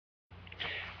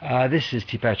This is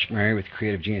T. Patrick Murray with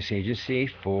Creative Genius Agency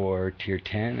for Tier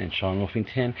 10 and Sean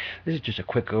Wolfington. This is just a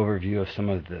quick overview of some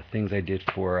of the things I did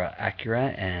for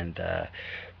Acura, and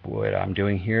what I'm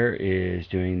doing here is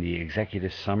doing the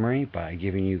executive summary by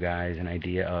giving you guys an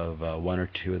idea of one or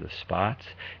two of the spots.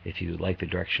 If you like the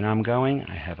direction I'm going,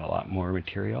 I have a lot more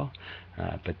material,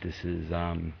 but this is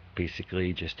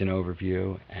basically just an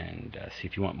overview, and see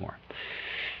if you want more.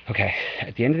 Okay,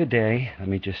 at the end of the day, let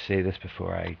me just say this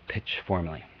before I pitch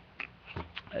formally.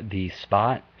 The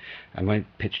spot, I'm going to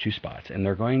pitch two spots, and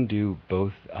they're going to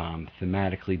both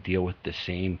thematically deal with the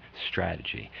same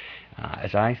strategy.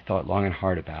 As I thought long and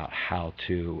hard about how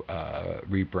to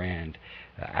rebrand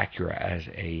Acura as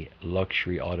a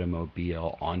luxury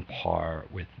automobile on par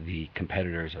with the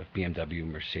competitors of BMW,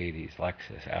 Mercedes,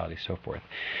 Lexus, Audi, so forth,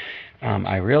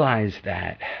 I realized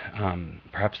that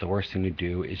perhaps the worst thing to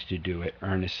do is to do it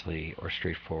earnestly or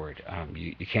straightforward.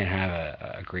 You can't have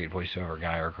a great voiceover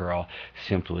guy or girl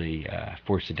simply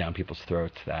force it down people's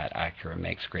throats that Acura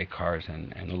makes great cars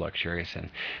and they're luxurious and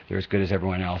they're as good as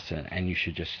everyone else, and you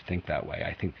should just think that way.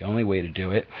 I think the only way to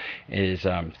do it is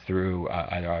through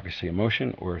either obviously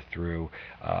emotion or through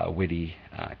witty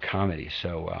comedy.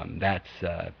 So that's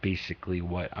basically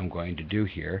what I'm going to do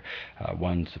here.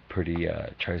 One's pretty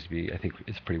tries to be, I think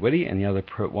it's pretty witty, and the other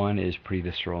one is pretty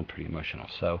visceral and pretty emotional.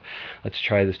 So let's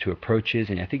try those two approaches,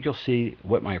 and I think you'll see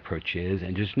what my approach is,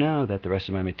 and just know that the rest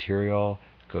of my material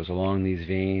goes along these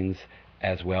veins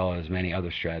as well as many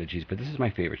other strategies, but this is my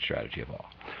favorite strategy of all.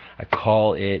 I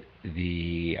call it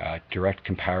the direct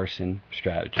comparison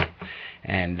strategy,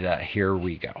 and here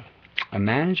we go.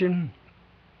 Imagine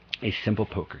a simple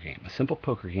poker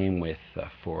game with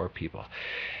four people.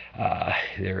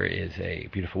 There is a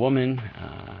beautiful woman,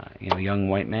 young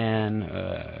white man,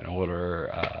 an older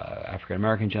African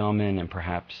American gentleman, and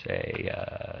perhaps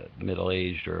a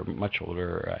middle-aged or much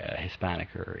older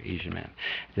Hispanic or Asian man.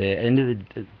 At the end of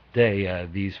the day,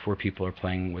 these four people are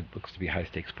playing what looks to be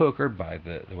high-stakes poker by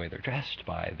the way they're dressed,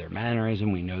 by their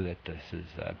mannerism. We know that this is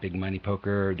big money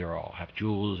poker. They all have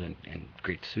jewels and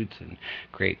great suits and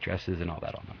great dresses and all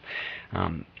that on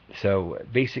them. So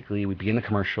basically, we begin the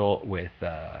commercial with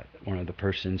one of the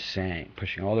persons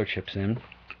pushing all their chips in,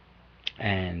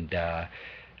 and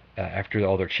after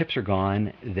all their chips are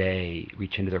gone, they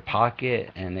reach into their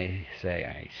pocket and they say,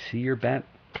 "I see your bet,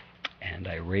 and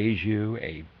I raise you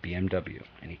a BMW."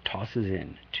 And he tosses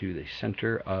in to the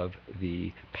center of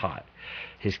the pot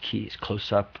his keys,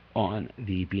 close up on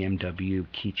the BMW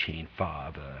keychain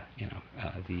fob,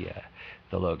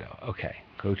 the logo. Okay,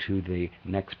 go to the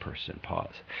next person.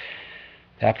 Pause.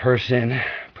 That person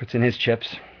puts in his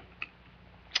chips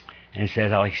and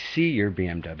says, "I see your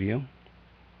BMW,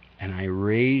 and I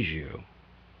raise you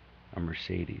a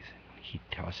Mercedes." He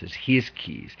tosses his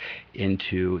keys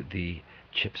into the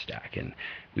chip stack, and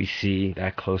we see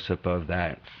that close-up of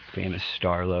that famous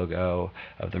star logo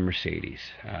of the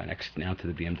Mercedes next now to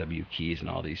the BMW keys and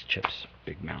all these chips,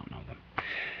 big mountain of them.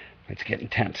 It's getting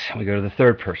tense. We go to the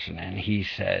third person, and he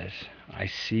says, "I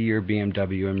see your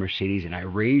BMW and Mercedes, and I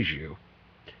raise you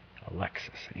a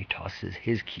Lexus." And he tosses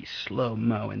his keys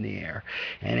slow-mo in the air,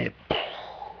 and it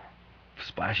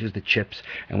splashes the chips,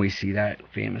 and we see that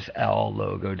famous L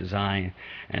logo design,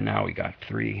 and now we got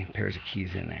three pairs of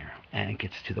keys in there. And it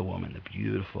gets to the woman, the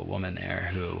beautiful woman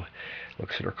there, who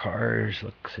looks at her cars,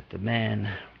 looks at the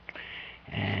men,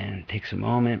 and takes a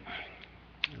moment,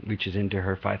 reaches into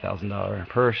her $5,000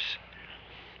 purse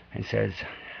and says,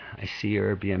 "I see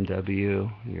your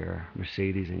BMW, your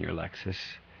Mercedes, and your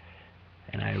Lexus,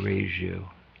 and I raise you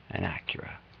an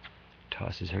Acura."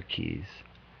 Tosses her keys.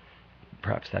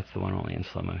 Perhaps that's the one only in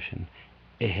slow motion.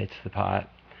 It hits the pot,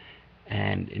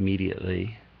 and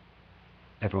immediately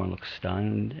everyone looks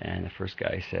stunned, and the first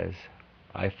guy says,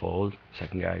 "I fold."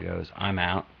 Second guy goes, "I'm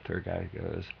out." Third guy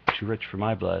goes, "Too rich for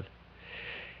my blood."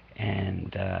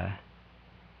 And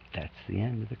that's the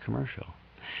end of the commercial.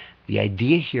 The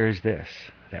idea here is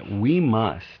this, that we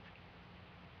must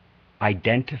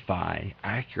identify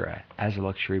Acura as a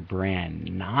luxury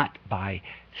brand, not by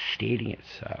stating it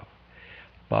so,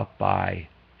 but by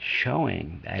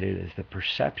showing that it is the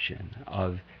perception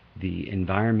of the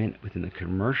environment within the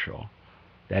commercial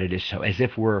that it is so, as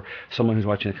if we're someone who's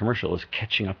watching the commercial is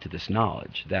catching up to this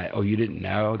knowledge that, oh, you didn't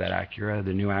know that Acura,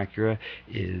 the new Acura,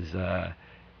 is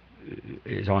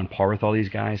on par with all these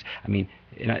guys. I mean,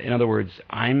 in other words,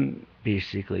 I'm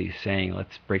basically saying,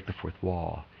 let's break the fourth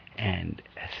wall and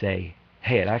say,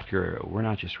 hey, at Acura, we're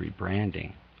not just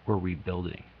rebranding, we're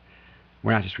rebuilding.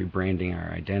 We're not just rebranding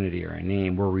our identity or our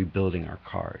name, we're rebuilding our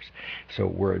cars. So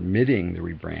we're admitting the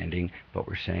rebranding, but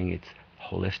we're saying it's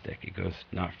holistic. It goes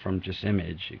not from just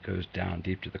image, it goes down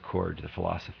deep to the core, to the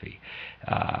philosophy.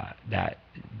 That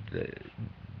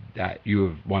you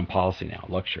have one policy now: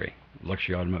 luxury.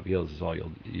 Luxury automobiles is all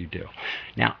you do.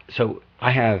 Now, so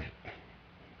I have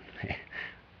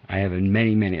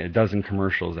a dozen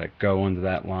commercials that go under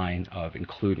that line of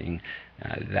including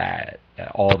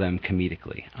all of them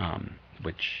comedically,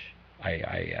 which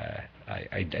I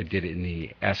did it in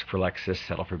the Ask for Lexus,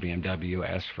 Settle for BMW,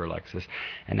 Ask for Lexus,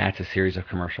 and that's a series of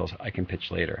commercials I can pitch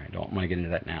later. I don't want to get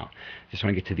into that now. Just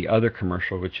want to get to the other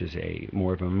commercial, which is a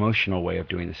more of an emotional way of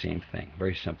doing the same thing.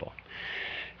 Very simple.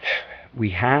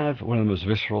 We have one of the most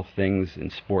visceral things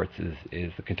in sports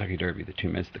is the Kentucky Derby, the 2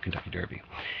 minutes of the Kentucky Derby.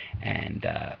 And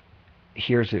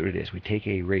here's what it is. We take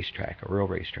a racetrack, a real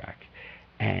racetrack,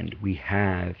 and we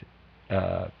have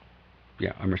a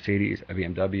Mercedes, a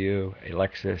BMW, a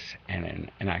Lexus, and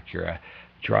an Acura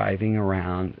driving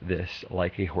around this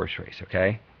like a horse race,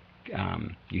 okay?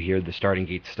 You hear the starting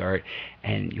gate start,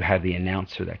 and you have the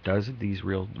announcer that does these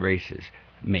real races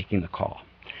making the call.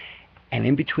 And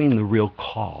in between the real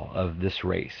call of this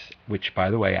race, which, by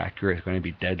the way, Acura is going to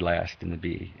be dead last in the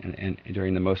B and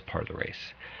during the most part of the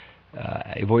race,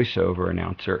 a voiceover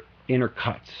announcer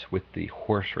intercuts with the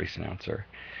horse race announcer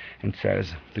and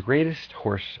says, the greatest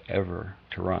horse ever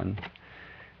to run,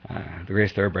 the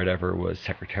greatest thoroughbred ever was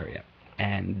Secretariat.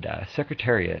 And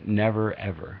Secretariat never,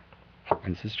 ever,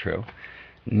 and this is true,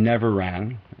 never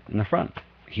ran in the front.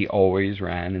 He always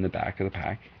ran in the back of the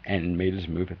pack and made his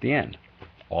move at the end.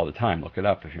 All the time. Look it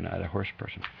up if you're not a horse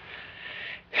person.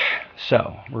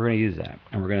 So we're going to use that,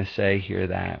 and we're going to say here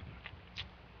that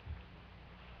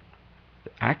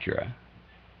Acura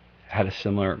had a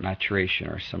similar maturation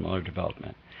or similar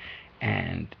development,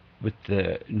 and with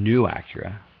the new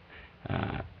Acura,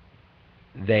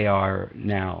 they are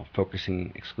now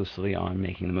focusing exclusively on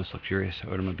making the most luxurious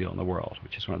automobile in the world,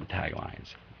 which is one of the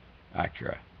taglines.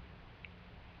 Acura,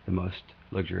 the most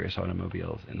luxurious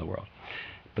automobiles in the world.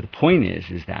 But the point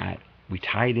is that we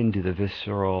tied into the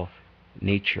visceral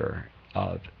nature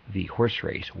of the horse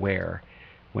race, where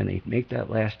when they make that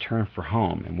last turn for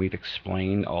home, and we've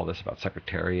explained all this about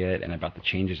Secretariat and about the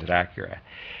changes at Acura,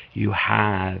 you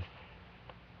have,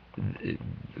 and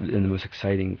the most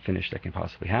exciting finish that can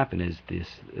possibly happen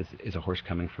is a horse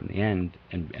coming from the end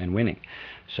and winning.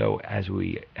 So as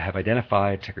we have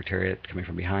identified Secretariat coming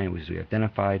from behind, as we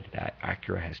identified that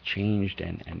Acura has changed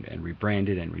and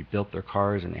rebranded and rebuilt their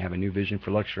cars, and they have a new vision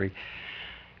for luxury,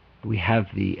 we have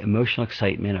the emotional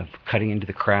excitement of cutting into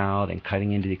the crowd and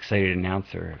cutting into the excited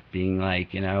announcer, being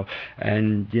like, with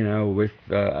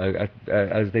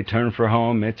as they turn for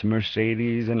home, it's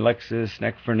Mercedes and Lexus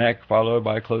neck for neck, followed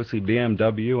by closely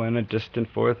BMW, and a distant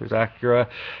fourth is Acura,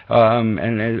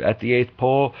 and at the 8th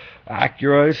pole,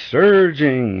 Acura is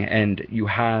surging, and you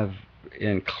have,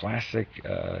 in classic,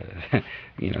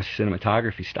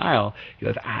 cinematography style, you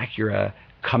have Acura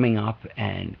coming up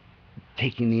and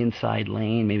taking the inside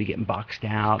lane, maybe getting boxed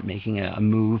out, making a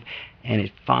move, and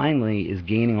it finally is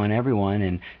gaining on everyone,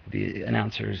 and the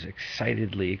announcer's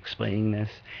excitedly explaining this,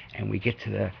 and we get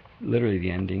to literally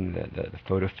the ending, the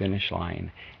photo finish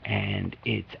line, and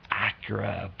it's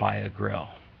Acura by a grill,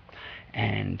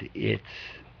 and it's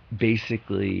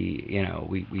basically,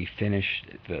 we finished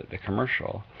the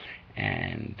commercial,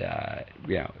 and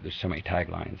there's so many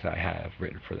taglines I have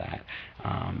written for that.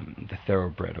 The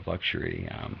thoroughbred of luxury.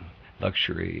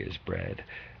 Luxury is bred.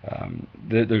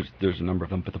 There's a number of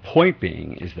them, but the point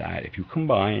being is that if you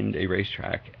combined a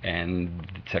racetrack and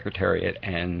the Secretariat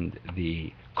and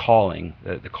the calling,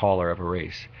 the caller of a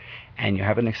race, and you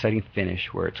have an exciting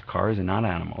finish where it's cars and not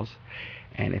animals,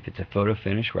 and if it's a photo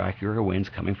finish where Acura wins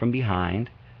coming from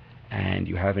behind, and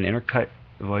you have an intercut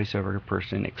voiceover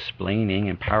person explaining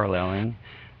and paralleling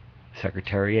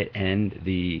Secretariat and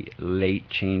the late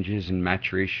changes and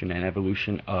maturation and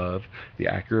evolution of the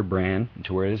Acura brand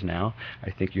to where it is now, I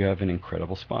think you have an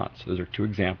incredible spot. So those are 2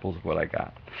 examples of what I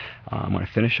got. I'm going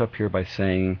to finish up here by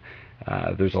saying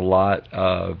there's a lot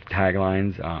of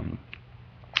taglines.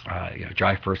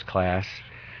 Drive first class,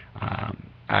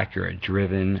 Acura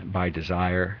driven by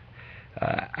desire,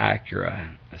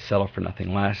 Acura settle for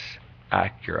nothing less,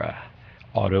 Acura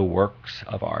auto works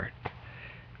of art,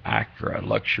 Acura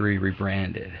luxury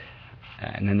rebranded.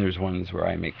 And then there's ones where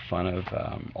I make fun of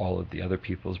all of the other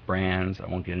people's brands. I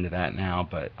won't get into that now,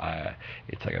 but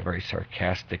it's like a very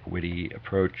sarcastic, witty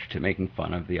approach to making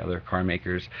fun of the other car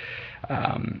makers.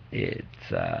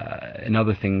 It's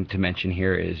another thing to mention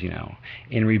here is,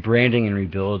 in rebranding and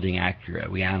rebuilding Acura,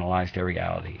 we analyzed their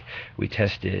reality. We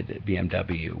tested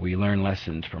BMW. We learned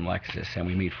lessons from Lexus, and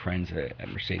we made friends at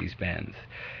Mercedes-Benz.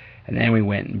 And then we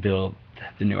went and built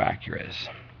the new Acuras.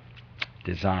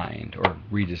 designed or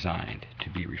redesigned to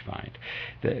be refined.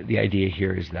 The idea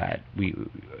here is that we,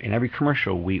 in every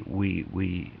commercial,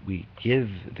 we give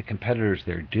the competitors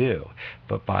their due,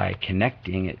 but by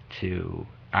connecting it to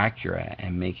Acura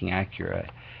and making Acura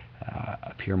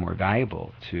appear more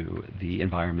valuable to the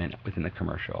environment within the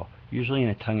commercial, usually in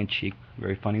a tongue-in-cheek,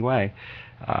 very funny way,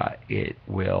 it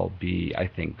will be, I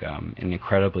think, an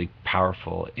incredibly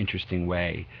powerful, interesting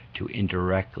way to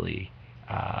indirectly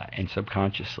and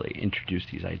subconsciously introduce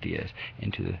these ideas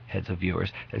into the heads of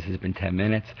viewers. This has been 10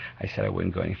 minutes. I said I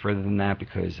wouldn't go any further than that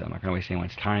because I'm not going to waste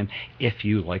anyone's time. If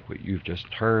you like what you've just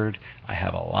heard, I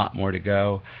have a lot more to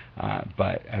go.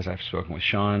 But as I've spoken with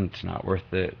Sean, it's not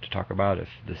worth it to talk about if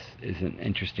this isn't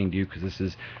interesting to you, because this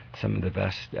is some of the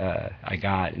best I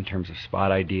got in terms of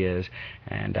spot ideas.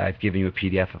 And I've given you a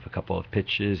PDF of a couple of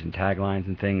pitches and taglines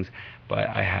and things, but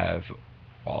I have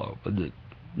all of the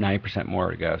 90%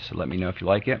 more to go, so let me know if you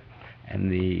like it.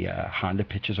 And the Honda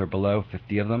pitches are below,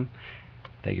 50 of them.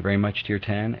 Thank you very much, Tier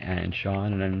 10, and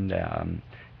Sean, and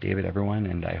David, everyone,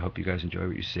 and I hope you guys enjoy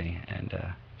what you see. And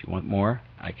if you want more,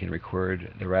 I can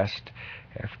record the rest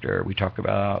after we talk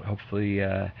about, hopefully,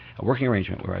 a working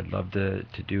arrangement where I'd love to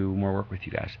do more work with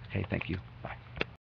you guys. Okay, thank you. Bye.